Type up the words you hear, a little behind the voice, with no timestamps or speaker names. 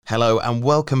Hello and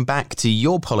welcome back to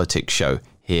your politics show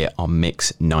here on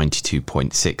Mix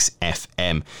 92.6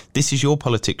 FM. This is your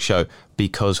politics show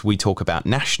because we talk about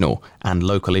national and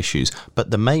local issues, but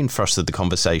the main thrust of the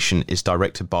conversation is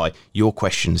directed by your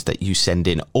questions that you send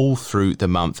in all through the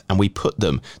month, and we put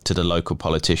them to the local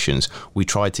politicians. We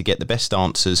try to get the best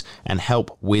answers and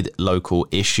help with local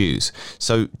issues.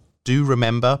 So do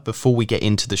remember, before we get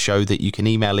into the show, that you can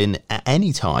email in at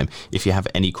any time if you have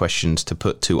any questions to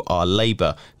put to our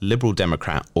Labour, Liberal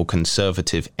Democrat or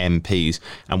Conservative MPs,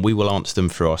 and we will answer them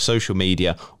through our social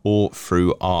media or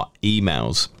through our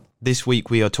emails. This week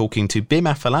we are talking to Bim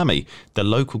Afolami, the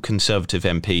local Conservative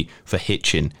MP for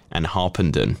Hitchin and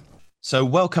Harpenden. So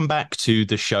welcome back to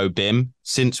the show, Bim.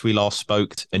 Since we last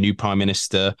spoke, a new Prime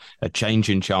Minister, a change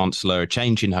in Chancellor, a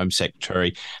change in Home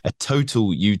Secretary, a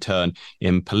total U-turn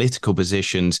in political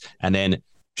positions, and then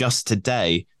just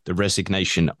today, the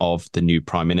resignation of the new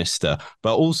Prime Minister.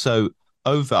 But also,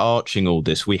 overarching all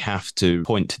this, we have to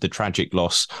point to the tragic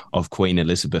loss of Queen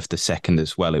Elizabeth II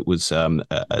as well. It was a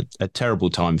terrible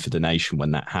time for the nation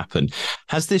when that happened.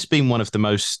 Has this been one of the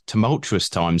most tumultuous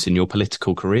times in your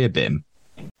political career, Bim?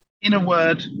 In a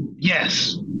word,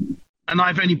 yes. And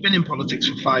I've only been in politics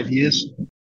for 5 years.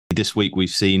 This week, we've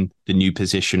seen the new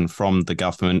position from the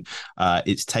government.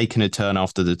 It's taken a turn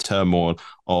after the turmoil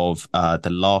of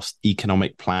the last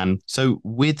economic plan. So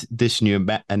with this new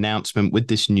announcement, with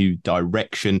this new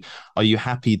direction, are you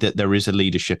happy that there is a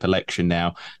leadership election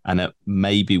now and that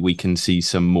maybe we can see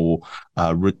some more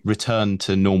return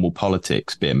to normal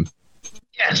politics, Bim?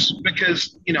 Yes,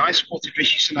 because, I supported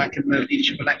Rishi Sunak in the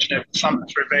leadership election over the summer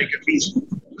for a very good reason,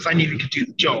 because I knew he could do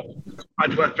the job.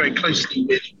 I'd worked very closely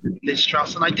with Liz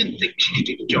Truss, and I didn't think she could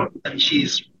do the job, and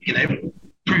she's,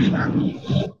 proved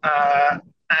that.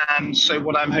 And so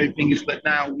what I'm hoping is that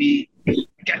now we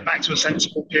get back to a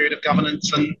sensible period of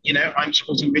governance, and, I'm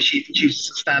supporting Rishi if he chooses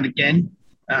to stand again.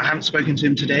 I haven't spoken to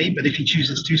him today, but if he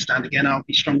chooses to stand again, I'll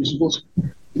be strongly supportive.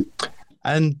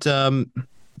 And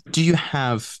do you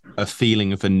have a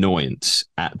feeling of annoyance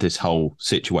at this whole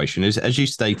situation? As you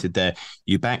stated there,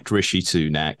 you backed Rishi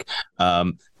Sunak.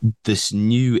 This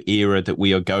new era that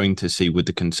we are going to see with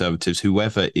the Conservatives,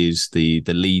 whoever is the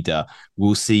leader,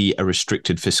 will see a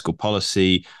restricted fiscal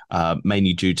policy,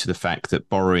 mainly due to the fact that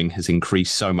borrowing has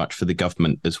increased so much for the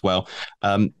government as well.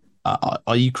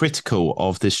 Are you critical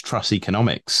of this Truss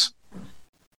economics?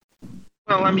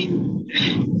 Well,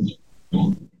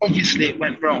 obviously it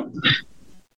went wrong.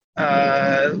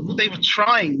 They were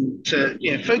trying to,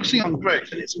 focusing on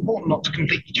growth, and it's important not to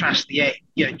completely trash the aim.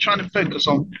 Trying to focus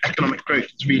on economic growth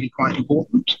is really quite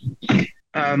important.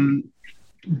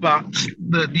 But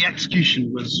the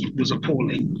execution was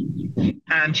appalling,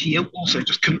 and he also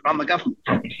just couldn't run the government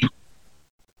properly.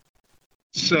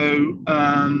 So,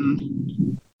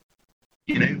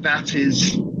 that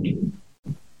is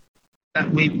that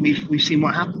we've seen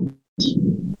what happens.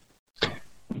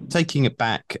 Taking it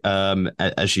back,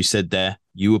 as you said there,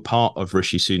 you were part of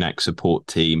Rishi Sunak's support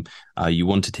team. You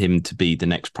wanted him to be the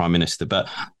next Prime Minister. But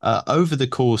over the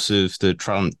course of the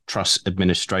Truss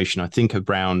administration, I think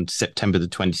around September the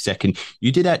 22nd,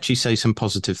 you did actually say some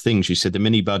positive things. You said the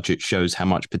mini budget shows how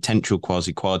much potential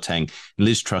Kwasi Kwarteng and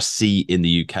Liz Truss see in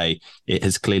the UK. It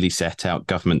has clearly set out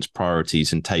government's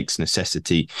priorities and takes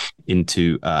necessity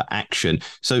into action.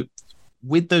 So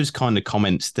with those kind of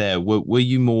comments there, were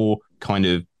you more kind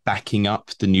of backing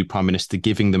up the new Prime Minister,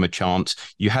 giving them a chance?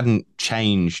 You hadn't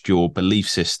changed your belief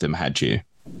system, had you?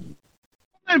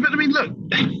 No, but look,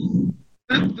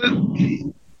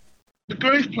 the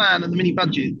growth plan and the mini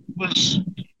budget was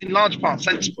in large part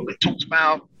sensible. It talked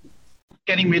about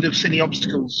getting rid of silly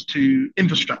obstacles to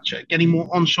infrastructure, getting more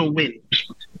onshore wind,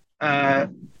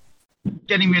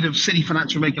 getting rid of silly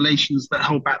financial regulations that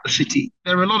hold back the city.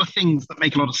 There are a lot of things that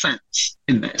make a lot of sense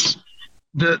in this.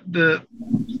 But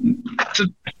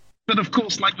of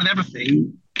course, like with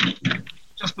everything,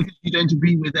 just because you don't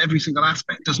agree with every single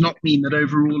aspect does not mean that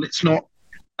overall it's not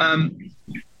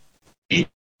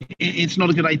it's not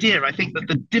a good idea. I think that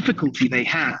the difficulty they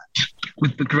had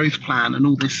with the growth plan and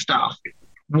all this stuff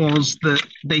was that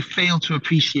they failed to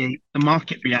appreciate the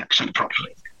market reaction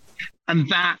properly. And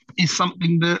that is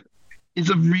something that is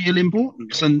of real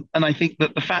importance. And I think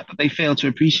that the fact that they fail to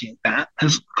appreciate that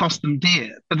has cost them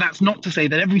dear. But that's not to say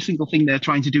that every single thing they're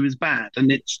trying to do is bad. And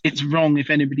it's wrong if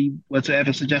anybody were to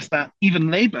ever suggest that.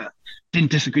 Even Labour didn't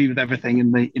disagree with everything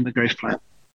in the growth plan.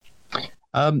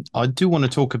 I do want to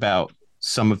talk about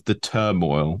some of the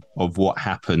turmoil of what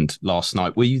happened last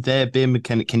night. Were you there, Bim?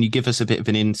 Can you give us a bit of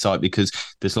an insight? Because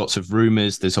there's lots of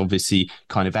rumours, there's obviously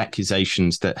kind of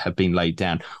accusations that have been laid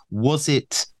down. Was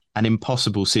it an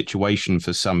impossible situation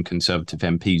for some Conservative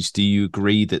MPs? Do you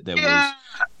agree that there was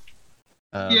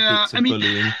Yeah, bits I of mean,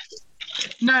 bullying?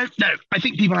 no. I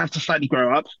think people have to slightly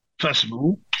grow up, first of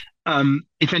all.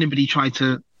 If anybody tried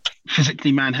to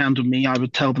physically manhandle me, I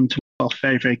would tell them to off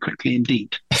very, very quickly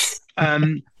indeed.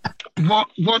 Um, what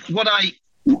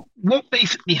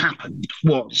basically happened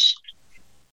was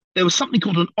there was something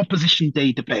called an opposition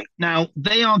day debate. Now,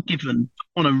 they are given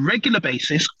on a regular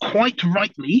basis, quite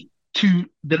rightly, to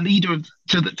the leader of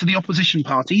to the opposition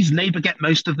parties. Labour get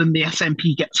most of them. The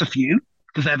SNP gets a few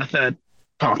because they're the third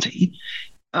party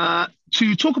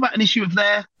to talk about an issue of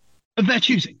their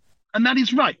choosing, and that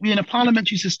is right. We're in a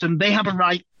parliamentary system. They have a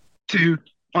right to,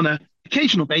 on an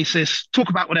occasional basis, talk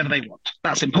about whatever they want.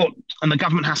 That's important, and the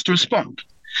government has to respond.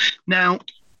 Now,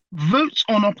 votes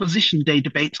on opposition day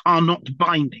debates are not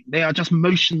binding. They are just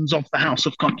motions of the House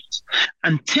of Commons.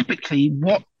 And typically,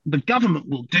 what the government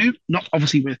will do, not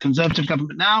obviously with a Conservative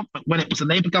government now, but when it was a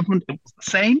Labour government, it was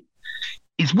the same,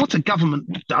 is what a government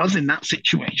does in that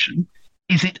situation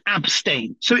is it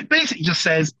abstains. So it basically just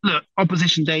says, look,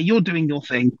 opposition day, you're doing your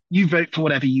thing. You vote for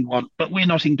whatever you want, but we're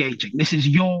not engaging. This is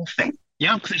your thing.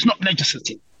 Yeah, because it's not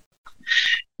legislative.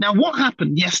 Now, what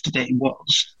happened yesterday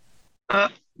was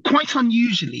quite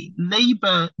unusually,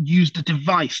 Labour used a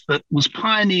device that was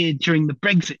pioneered during the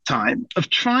Brexit time of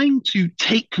trying to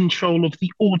take control of the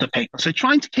order paper. So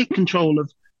trying to take control of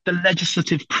the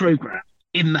legislative programme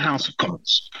in the House of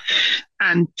Commons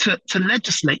and to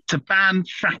legislate to ban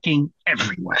fracking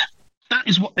everywhere. That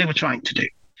is what they were trying to do.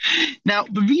 Now,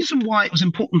 the reason why it was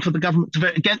important for the government to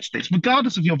vote against this,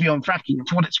 regardless of your view on fracking, and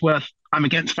for what it's worth, I'm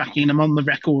against fracking. I'm on the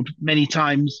record many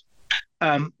times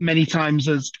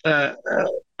as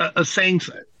saying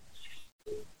so,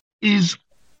 is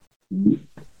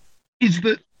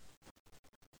that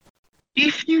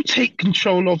if you take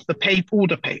control of the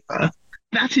order paper,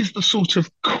 that is the sort of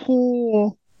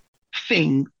core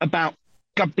thing about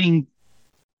being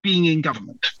in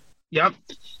government. Yeah.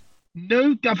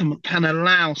 No government can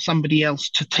allow somebody else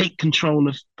to take control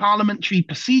of parliamentary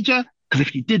procedure, because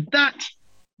if you did that,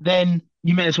 then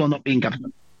you may as well not be in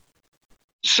government.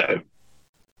 So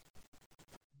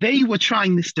they were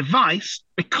trying this device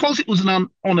because it was on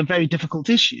a very difficult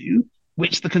issue,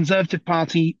 which the Conservative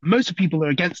Party, most of the people are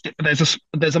against it, but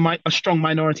there's a strong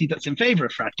minority that's in favour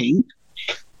of fracking.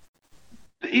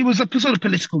 It was a sort of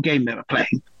political game they were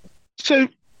playing. So,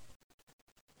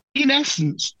 in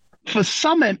essence, for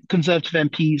some Conservative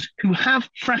MPs who have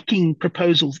fracking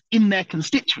proposals in their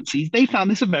constituencies, they found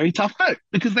this a very tough vote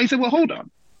because they said, well, hold on.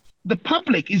 The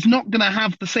public is not going to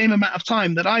have the same amount of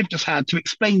time that I've just had to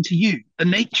explain to you the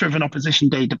nature of an opposition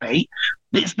day debate.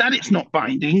 It's not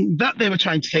binding, that they were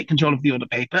trying to take control of the order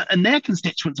paper, and their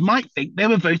constituents might think they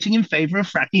were voting in favour of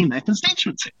fracking in their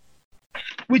constituency,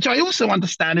 which I also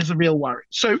understand is a real worry.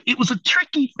 So it was a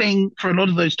tricky thing for a lot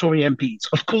of those Tory MPs.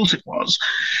 Of course it was.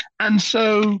 And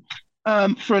so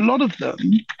for a lot of them,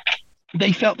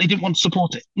 they felt they didn't want to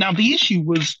support it. Now, the issue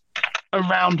was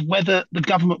around whether the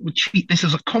government would treat this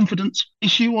as a confidence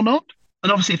issue or not.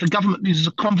 And obviously, if the government loses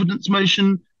a confidence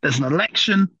motion, there's an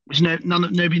election, which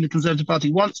nobody in the Conservative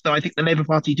Party wants, though I think the Labour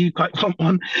Party do quite want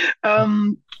one.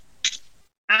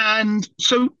 And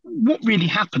so what really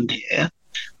happened here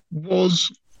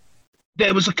was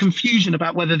there was a confusion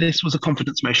about whether this was a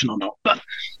confidence motion or not. But,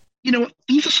 you know,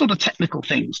 these are sort of technical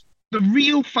things. The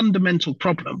real fundamental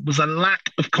problem was a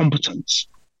lack of competence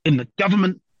in the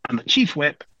government and the chief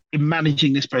whip in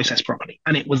managing this process properly.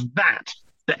 And it was that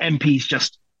MPs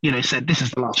just, said, this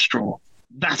is the last straw.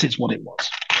 That is what it was.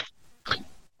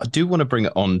 I do want to bring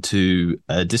it on to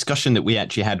a discussion that we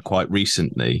actually had quite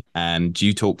recently. And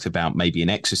you talked about maybe an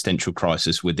existential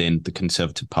crisis within the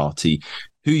Conservative Party,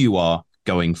 who you are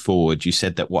going forward. You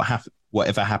said that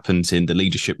whatever happens in the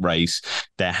leadership race,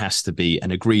 there has to be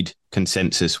an agreed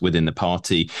consensus within the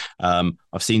party. I've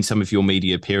seen some of your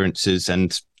media appearances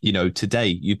and,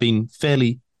 today you've been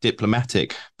fairly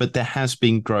diplomatic, but there has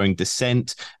been growing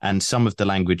dissent and some of the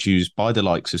language used by the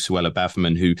likes of Suella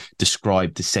Braverman, who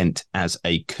described dissent as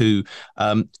a coup.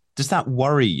 Does that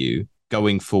worry you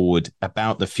going forward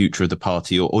about the future of the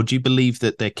party, or do you believe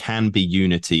that there can be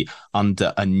unity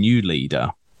under a new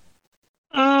leader?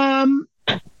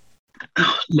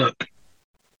 Look,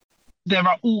 there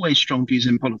are always strong views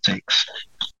in politics.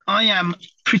 I am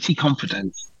pretty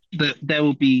confident that there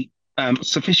will be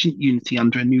sufficient unity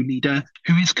under a new leader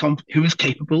who is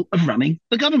capable of running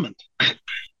the government.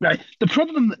 Right. The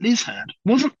problem that Liz had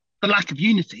wasn't the lack of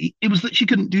unity; it was that she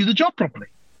couldn't do the job properly.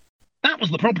 That was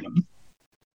the problem.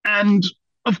 And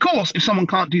of course, if someone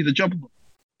can't do the job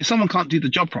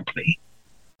properly,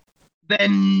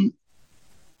 then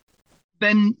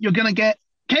you're going to get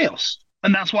chaos,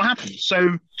 and that's what happens.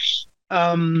 So,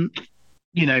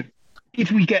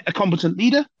 if we get a competent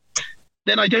leader,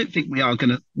 then I don't think we are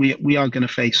gonna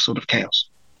face sort of chaos.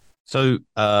 So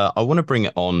I want to bring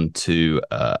it on to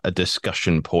a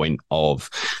discussion point of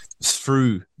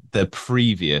through the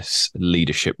previous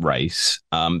leadership race.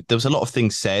 There was a lot of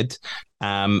things said,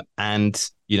 and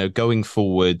going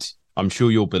forward, I'm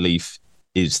sure your belief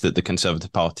is that the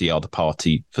Conservative Party are the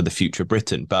party for the future of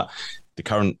Britain, but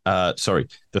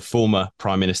the former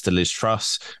Prime Minister Liz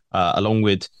Truss, along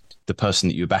with the person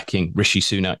that you're backing, Rishi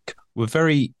Sunak, were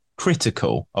very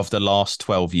critical of the last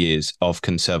 12 years of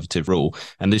Conservative rule.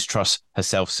 And Liz Truss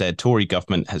herself said Tory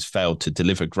government has failed to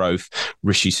deliver growth.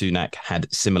 Rishi Sunak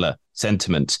had similar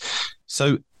sentiments.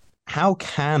 So how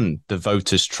can the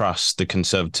voters trust the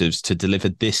Conservatives to deliver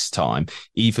this time,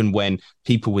 even when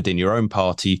people within your own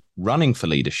party running for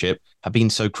leadership have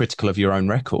been so critical of your own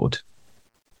record?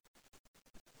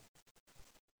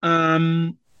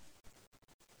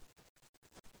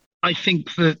 I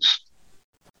think that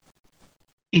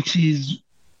it is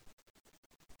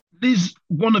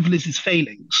one of Liz's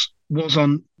failings was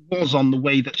on the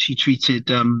way that she treated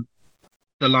the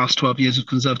last 12 years of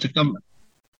Conservative government.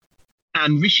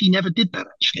 And Rishi never did that,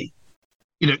 actually.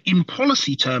 In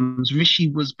policy terms, Rishi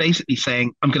was basically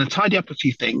saying, I'm going to tidy up a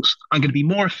few things. I'm going to be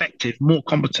more effective, more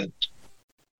competent.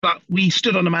 But we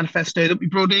stood on a manifesto that we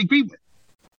broadly agreed with.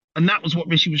 And that was what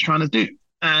Rishi was trying to do.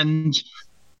 And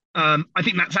I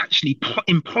think that's actually,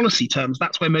 in policy terms,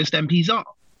 that's where most MPs are.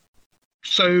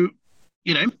 So,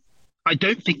 I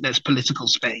don't think there's political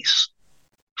space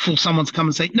for someone to come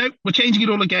and say, no, we're changing it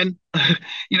all again.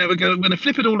 We're going to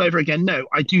flip it all over again. No,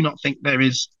 I do not think there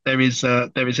is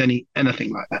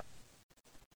anything like that.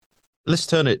 Let's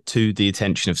turn it to the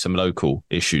attention of some local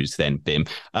issues then, Bim.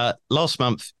 Last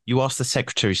month, you asked the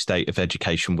Secretary of State of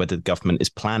Education whether the government is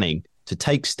planning to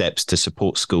take steps to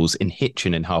support schools in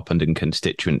Hitchin and Harpenden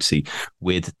constituency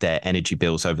with their energy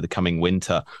bills over the coming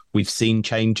winter. We've seen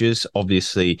changes.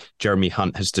 Obviously, Jeremy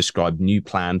Hunt has described new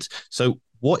plans. So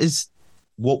what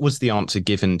was the answer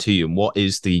given to you, and what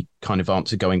is the kind of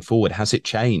answer going forward? Has it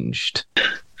changed?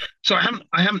 So I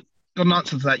haven't got an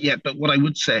answer to that yet, but what I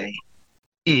would say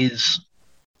is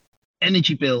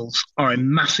energy bills are a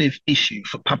massive issue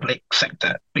for public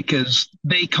sector because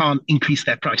they can't increase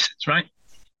their prices, right?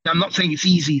 Now, I'm not saying it's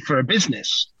easy for a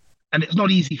business, and it's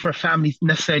not easy for a family to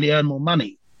necessarily earn more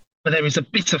money, but there is a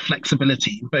bit of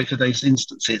flexibility in both of those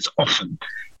instances often.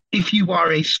 If you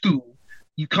are a school,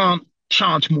 you can't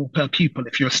charge more per pupil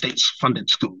if you're a state-funded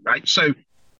school, right? So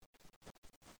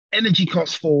energy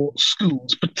costs for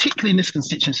schools, particularly in this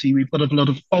constituency, we've got a lot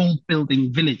of old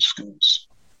building village schools.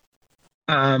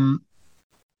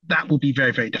 That will be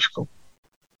very, very difficult.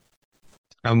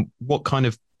 What kind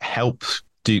of help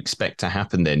do you expect to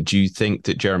happen then? Do you think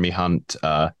that Jeremy Hunt,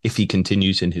 if he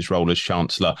continues in his role as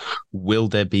Chancellor, will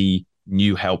there be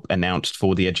new help announced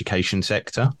for the education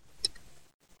sector?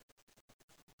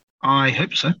 I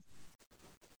hope so.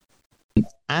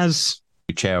 As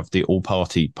chair of the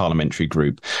all-party parliamentary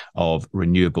group of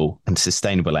renewable and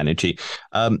sustainable energy,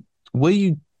 were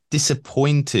you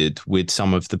disappointed with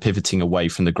some of the pivoting away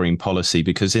from the green policy?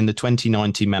 Because in the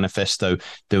 2019 manifesto,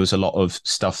 there was a lot of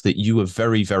stuff that you were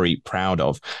very, very proud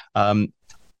of.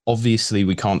 Obviously,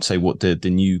 we can't say what the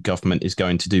new government is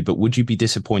going to do, but would you be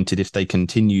disappointed if they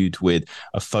continued with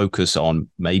a focus on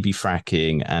maybe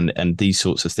fracking and these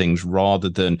sorts of things rather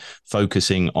than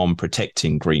focusing on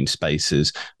protecting green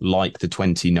spaces like the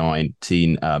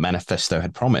 2019 manifesto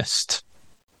had promised?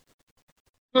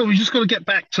 Well, we just got to get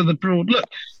back to the broad look.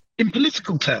 In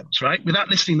political terms, right, without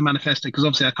listing the manifesto, because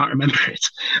obviously I can't remember it,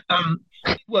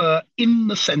 we were in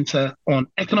the centre on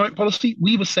economic policy.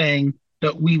 We were saying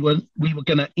that we were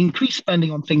going to increase spending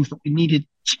on things that we needed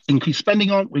to increase spending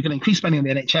on. We're going to increase spending on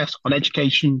the NHS, on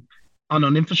education, and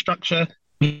on infrastructure.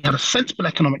 We had a sensible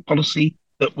economic policy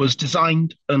that was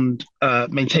designed and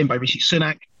maintained by Rishi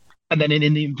Sunak. And then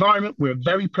in the environment, we're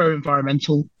very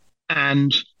pro-environmental,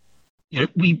 and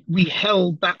we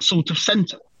held that sort of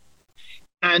centre.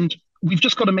 And we've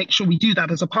just got to make sure we do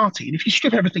that as a party. And if you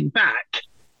strip everything back,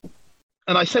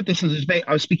 and I said this in a debate,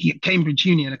 I was speaking at Cambridge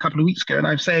Union a couple of weeks ago, and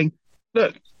I was saying,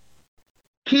 look,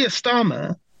 Keir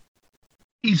Starmer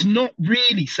is not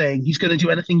really saying he's going to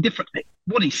do anything differently.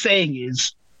 What he's saying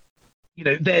is,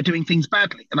 they're doing things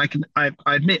badly. And I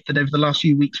admit that over the last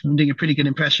few weeks, we've been doing a pretty good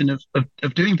impression of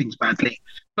doing things badly.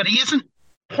 But he isn't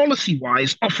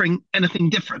policy-wise offering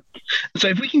anything different. So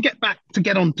if we can get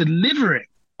on delivering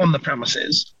on the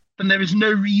premises, then there is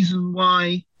no reason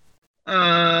why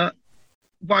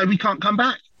we can't come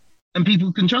back and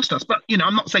people can trust us. But,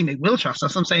 I'm not saying they will trust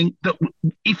us. I'm saying that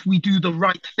if we do the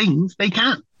right things, they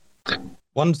can.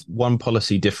 One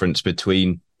policy difference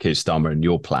between Keir Starmer, and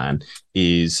your plan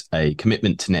is a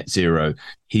commitment to net zero.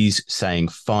 He's saying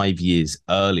 5 years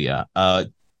earlier.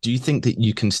 Do you think that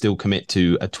you can still commit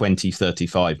to a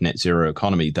 2035 net zero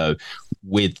economy, though,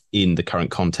 within the current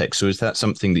context? Or is that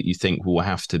something that you think will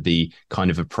have to be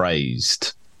kind of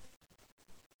appraised?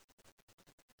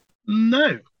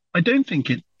 No, I don't think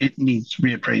it needs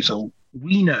reappraisal.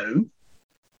 We know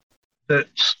that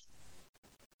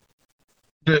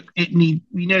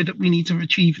we know that we need to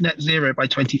achieve net zero by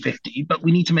 2050, but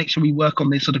we need to make sure we work on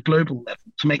this at a global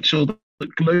level to make sure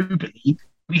that globally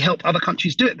we help other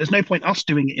countries do it. There's no point us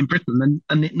doing it in Britain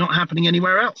and it not happening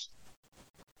anywhere else.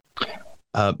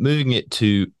 Moving it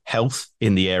to health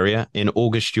in the area, in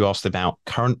August, you asked about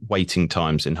current waiting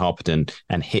times in Harpenden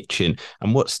and Hitchin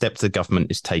and what steps the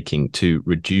government is taking to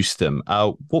reduce them.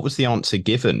 What was the answer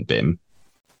given, Bim?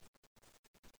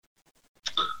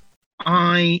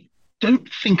 I don't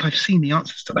think I've seen the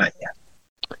answers to that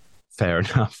yet. Fair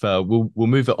enough. We'll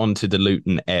move it on to the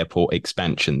Luton Airport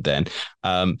expansion then.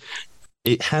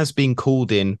 It has been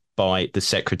called in by the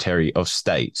Secretary of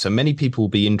State. So many people will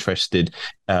be interested.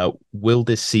 Will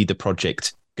this see the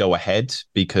project go ahead?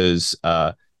 Because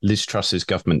Liz Truss's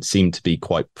government seemed to be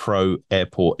quite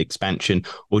pro-airport expansion.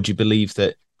 Or do you believe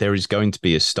that there is going to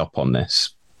be a stop on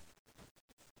this?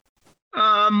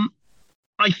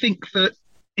 I think that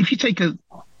if you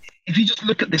just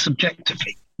look at this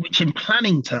objectively, which in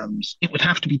planning terms, it would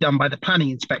have to be done by the planning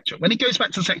inspector. When it goes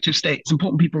back to the Secretary of State, it's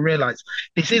important people realize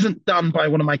this isn't done by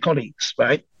one of my colleagues,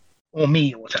 right? Or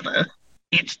me or whatever.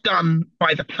 It's done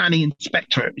by the planning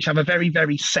inspectorate, which have a very,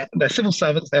 very set, they're civil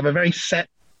servants, they have a very set,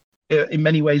 in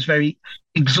many ways, very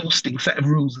exhausting set of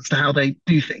rules as to how they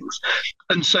do things.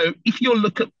 And so if you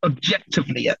look at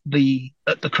objectively at the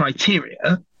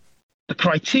criteria, the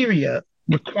criteria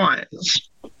requires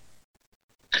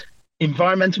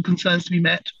environmental concerns to be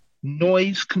met,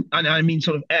 noise, I mean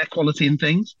sort of air quality and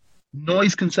things,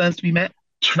 noise concerns to be met,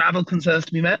 travel concerns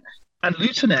to be met, and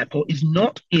Luton Airport is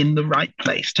not in the right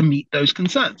place to meet those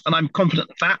concerns. And I'm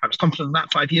confident of that. I was confident of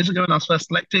that 5 years ago when I was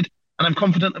first elected, and I'm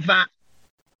confident of that.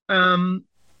 I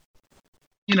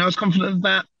was confident of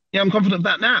that. Yeah, I'm confident of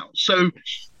that now. So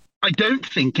I don't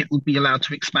think it will be allowed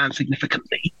to expand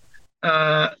significantly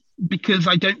because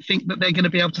I don't think that they're going to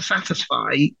be able to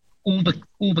satisfy all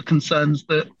the concerns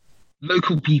that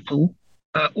local people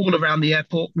all around the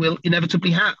airport will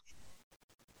inevitably have.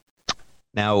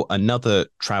 Now, another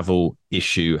travel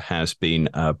issue has been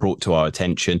brought to our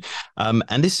attention.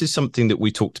 And this is something that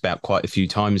we talked about quite a few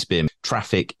times, Bim,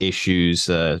 traffic issues,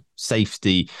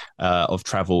 safety of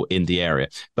travel in the area.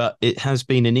 But it has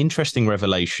been an interesting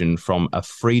revelation from a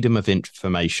Freedom of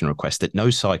Information request that no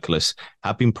cyclists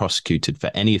have been prosecuted for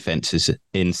any offences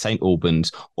in St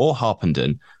Albans or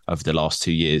Harpenden over the last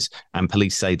 2 years. And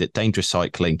police say that dangerous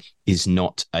cycling is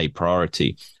not a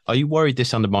priority. Are you worried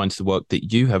this undermines the work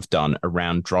that you have done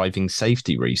around driving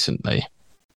safety recently?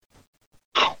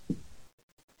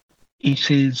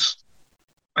 It is.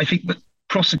 I think that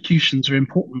prosecutions are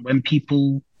important when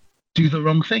people do the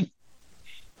wrong thing.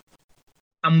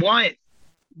 And why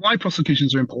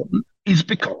prosecutions are important is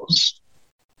because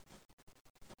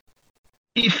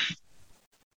if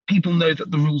people know that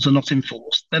the rules are not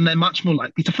enforced, then they're much more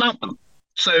likely to flout them.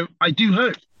 So I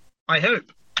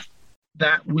hope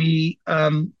that we,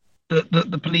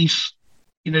 the police,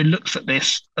 looks at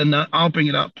this, and I'll bring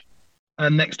it up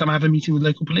next time I have a meeting with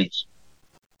local police.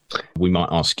 We might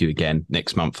ask you again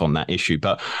next month on that issue.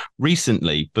 But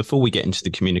recently, before we get into the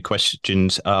community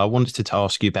questions, I wanted to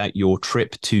ask you about your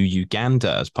trip to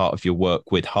Uganda as part of your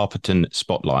work with Harpenden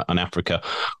Spotlight on Africa.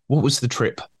 What was the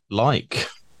trip like?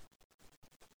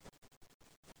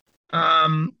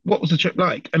 What was the trip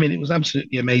like? I mean, it was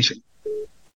absolutely amazing.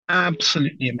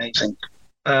 Absolutely amazing.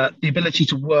 The ability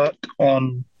to work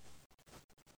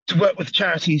with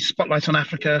charity Spotlight on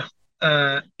Africa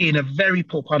in a very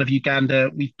poor part of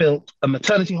Uganda. We've built a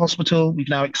maternity hospital. We've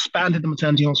now expanded the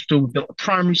maternity hospital. We've built a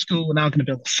primary school. We're now going to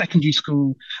build a secondary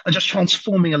school, and just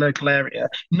transforming a local area,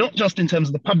 not just in terms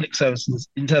of the public services,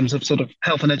 in terms of sort of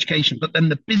health and education, but then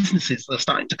the businesses that are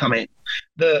starting to come in,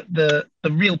 the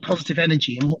real positive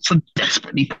energy in what's a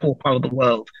desperately poor part of the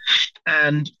world.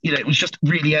 And, it was just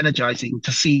really energizing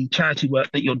to see charity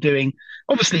work that you're doing.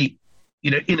 Obviously,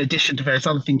 in addition to various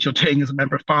other things you're doing as a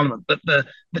member of parliament, but the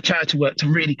charity work to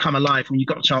really come alive when you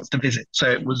got a chance to visit. So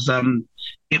it was a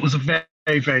very,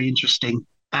 very, very interesting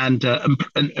and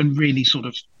really sort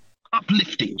of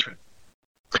uplifting trip.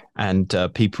 And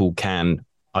people can,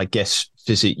 I guess,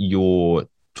 visit your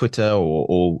Twitter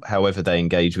or however they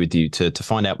engage with you to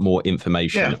find out more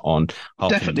information on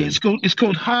Harpenden. Definitely. It's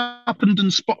called Harpenden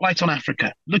Spotlight on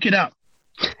Africa. Look it up.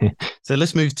 So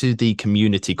let's move to the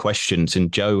community questions.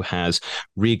 And Jo has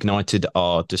reignited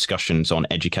our discussions on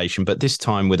education, but this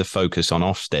time with a focus on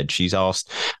Ofsted. She's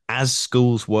asked, as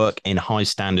schools work in high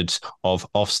standards of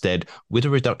Ofsted, with a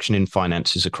reduction in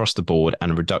finances across the board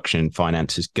and a reduction in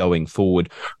finances going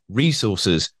forward,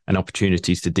 resources and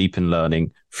opportunities to deepen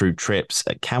learning through trips,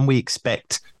 can we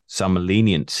expect some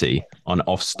leniency on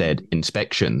Ofsted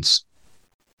inspections?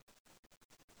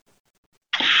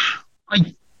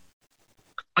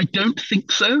 I don't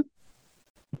think so,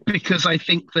 because I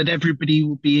think that everybody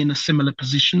will be in a similar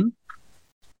position.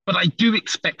 But I do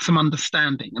expect some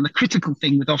understanding. And the critical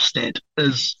thing with Ofsted,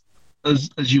 as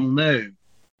you'll know,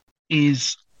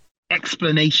 is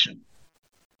explanation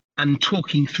and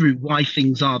talking through why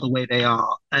things are the way they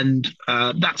are. And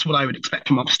that's what I would expect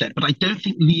from Ofsted. But I don't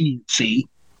think leniency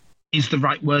is the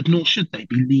right word, nor should they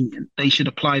be lenient. They should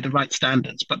apply the right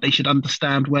standards, but they should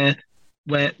understand where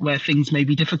things may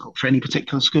be difficult for any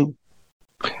particular school.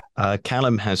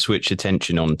 Callum has switched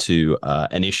attention onto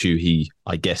an issue he,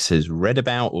 I guess, has read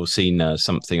about or seen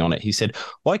something on it. He said,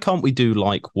 why can't we do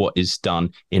like what is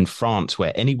done in France,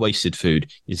 where any wasted food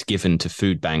is given to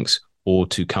food banks or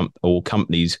to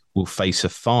companies will face a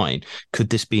fine?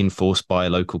 Could this be enforced by a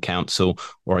local council?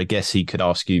 Or I guess he could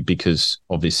ask you, because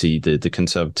obviously the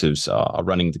Conservatives are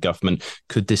running the government,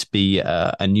 could this be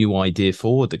a new idea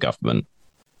for the government?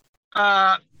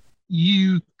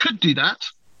 You could do that.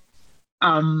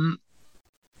 And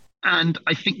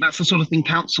I think that's the sort of thing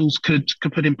councils could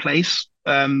put in place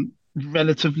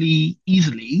relatively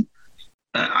easily.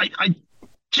 I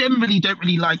generally don't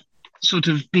really like sort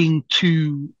of being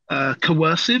too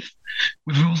coercive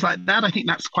with rules like that. I think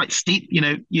that's quite steep.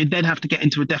 You then have to get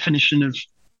into a definition of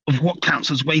what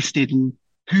counts as wasted and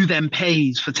who then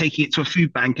pays for taking it to a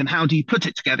food bank, and how do you put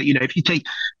it together? If you take,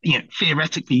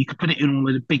 theoretically, you could put it in all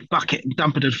in a big bucket and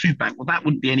dump it at a food bank. Well, that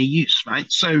wouldn't be any use,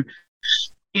 right? So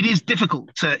it is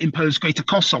difficult to impose greater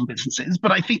costs on businesses,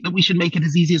 but I think that we should make it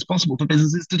as easy as possible for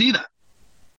businesses to do that.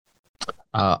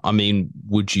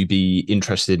 Would you be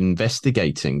interested in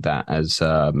investigating that as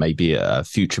maybe a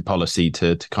future policy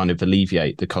to kind of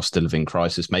alleviate the cost of living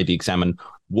crisis, maybe examine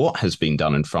what has been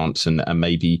done in France and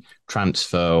maybe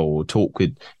transfer or talk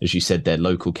with, as you said, their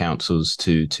local councils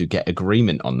to get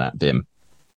agreement on that, Bim?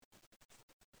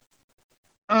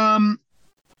 No,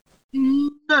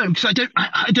 because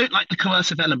I don't like the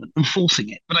coercive element and forcing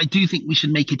it, but I do think we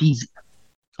should make it easier.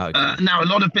 Okay. Now, a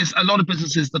lot of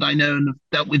businesses that I know and have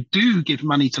dealt with do give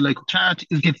money to local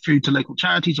charities, give food to local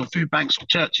charities or food banks or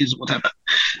churches or whatever.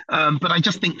 But I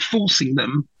just think forcing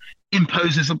them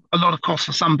imposes a lot of cost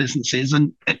for some businesses,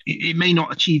 and it may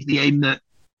not achieve the aim that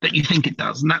you think it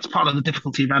does. And that's part of the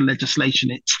difficulty around legislation.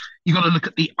 You've got to look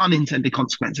at the unintended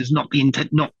consequences, not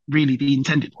really the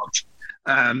intended ones.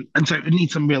 And so it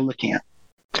needs some real looking at.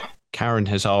 Karen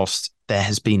has asked, there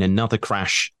has been another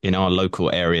crash in our local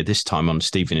area, this time on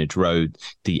Stevenage Road,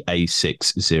 the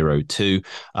A602.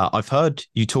 I've heard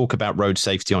you talk about road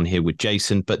safety on here with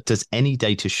Jason, but does any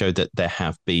data show that there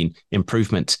have been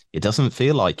improvements? It doesn't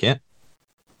feel like it.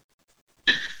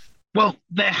 Well,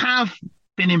 there have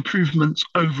been improvements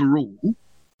overall,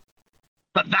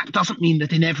 but that doesn't mean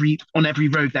that on every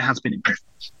road there has been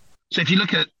improvements. So if you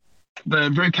look at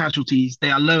the road casualties,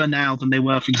 they are lower now than they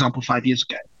were, for example, 5 years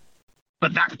ago.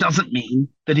 But that doesn't mean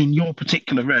that in your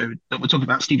particular road, that we're talking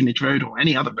about Stevenage Road or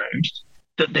any other road,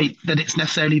 that it's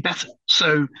necessarily better.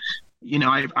 So,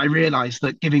 I realise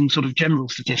that giving sort of general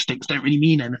statistics don't really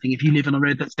mean anything if you live on a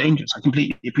road that's dangerous. I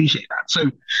completely appreciate that. So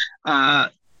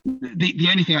the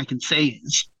only thing I can say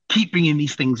is keep bringing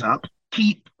these things up,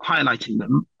 keep highlighting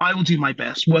them. I will do my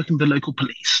best, working with the local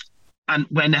police, and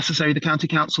where necessary, the county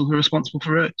council who are responsible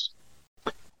for roads.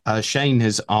 Shane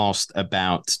has asked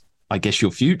about, I guess,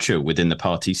 your future within the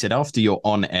party. He said, after your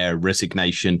on-air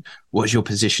resignation, what is your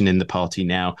position in the party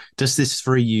now? Does this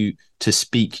free you to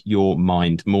speak your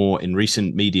mind more? In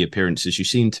recent media appearances, you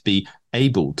seem to be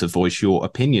able to voice your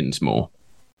opinions more.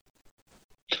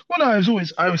 Well, I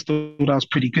always thought I was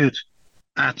pretty good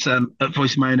at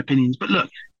voicing my own opinions. But look,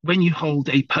 when you hold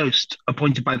a post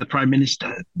appointed by the Prime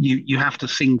Minister, you have to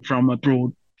sing from a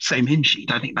broad same hymn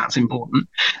sheet. I think that's important.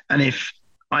 And if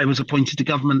I was appointed to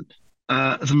government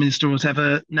as a minister or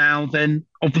whatever now, then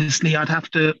obviously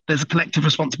there's a collective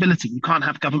responsibility. You can't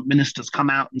have government ministers come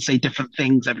out and say different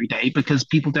things every day because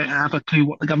people don't have a clue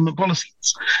what the government policy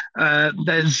is.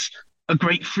 There's a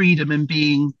great freedom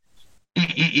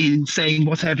in saying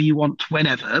whatever you want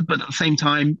whenever, but at the same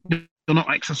time, you're not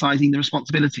exercising the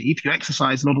responsibility. If you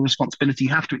exercise a lot of responsibility, you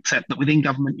have to accept that within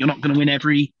government, you're not going to win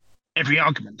every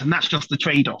argument. And that's just the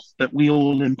trade-off that we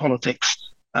all in politics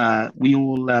we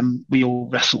all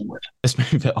wrestle with. Let's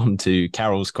move it on to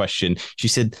Carol's question. She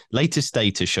said, latest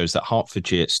data shows that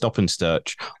Hertfordshire stop and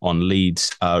search on leads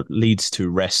to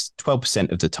arrest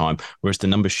 12% of the time, whereas the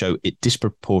numbers show it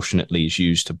disproportionately is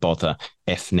used to bother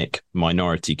ethnic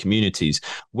minority communities.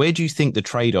 Where do you think the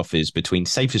trade-off is between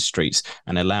safer streets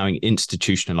and allowing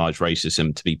institutionalized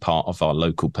racism to be part of our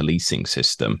local policing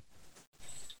system?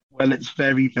 Well, it's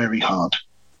very, very hard.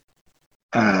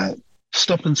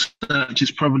 Stop and search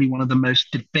is probably one of the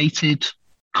most debated,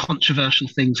 controversial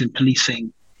things in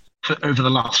policing for over the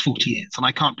last 40 years. And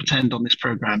I can't pretend on this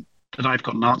program that I've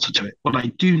got an answer to it. What I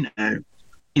do know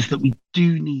is that we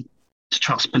do need to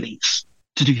trust police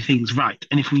to do things right.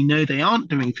 And if we know they aren't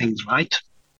doing things right,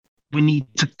 we need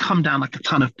to come down like a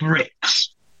ton of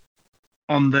bricks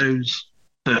on those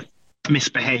that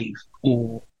misbehave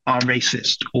or are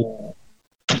racist or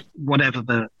whatever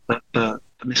the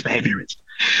misbehavior is.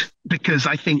 Because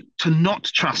I think to not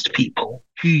trust people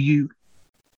who you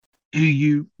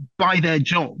by their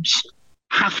jobs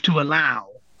have to allow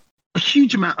a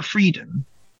huge amount of freedom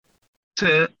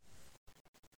to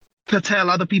curtail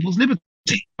other people's liberty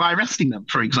by arresting them,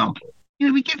 for example. You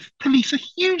know, we give police a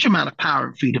huge amount of power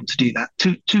and freedom to do that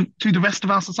to the rest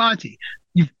of our society.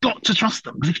 You've got to trust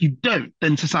them, because if you don't,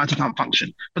 then society can't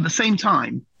function. But at the same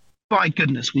time, by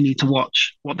goodness, we need to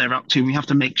watch what they're up to. We have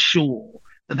to make sure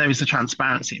that there is a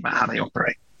transparency about how they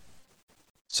operate.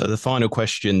 So the final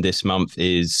question this month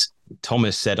is,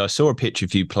 Thomas said, I saw a picture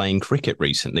of you playing cricket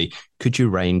recently. Could you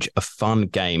arrange a fun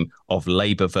game of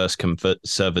Labour versus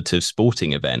Conservative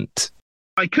sporting event?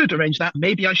 I could arrange that.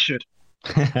 Maybe I should.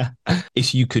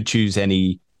 If you could choose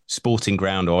any sporting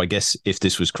ground, or I guess if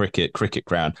this was cricket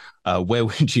ground, where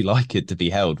would you like it to be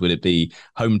held? Would it be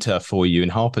home turf for you in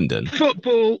Harpenden?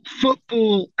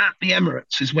 Football at the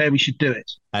Emirates is where we should do it.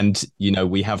 And, you know,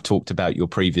 we have talked about your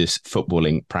previous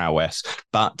footballing prowess,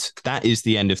 but that is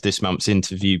the end of this month's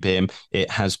interview, Bim.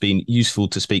 It has been useful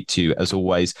to speak to you as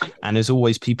always. And as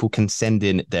always, people can send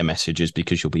in their messages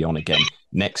because you'll be on again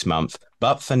next month.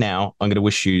 But for now, I'm going to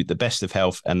wish you the best of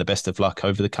health and the best of luck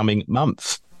over the coming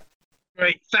month.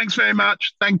 Great. Thanks very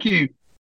much. Thank you.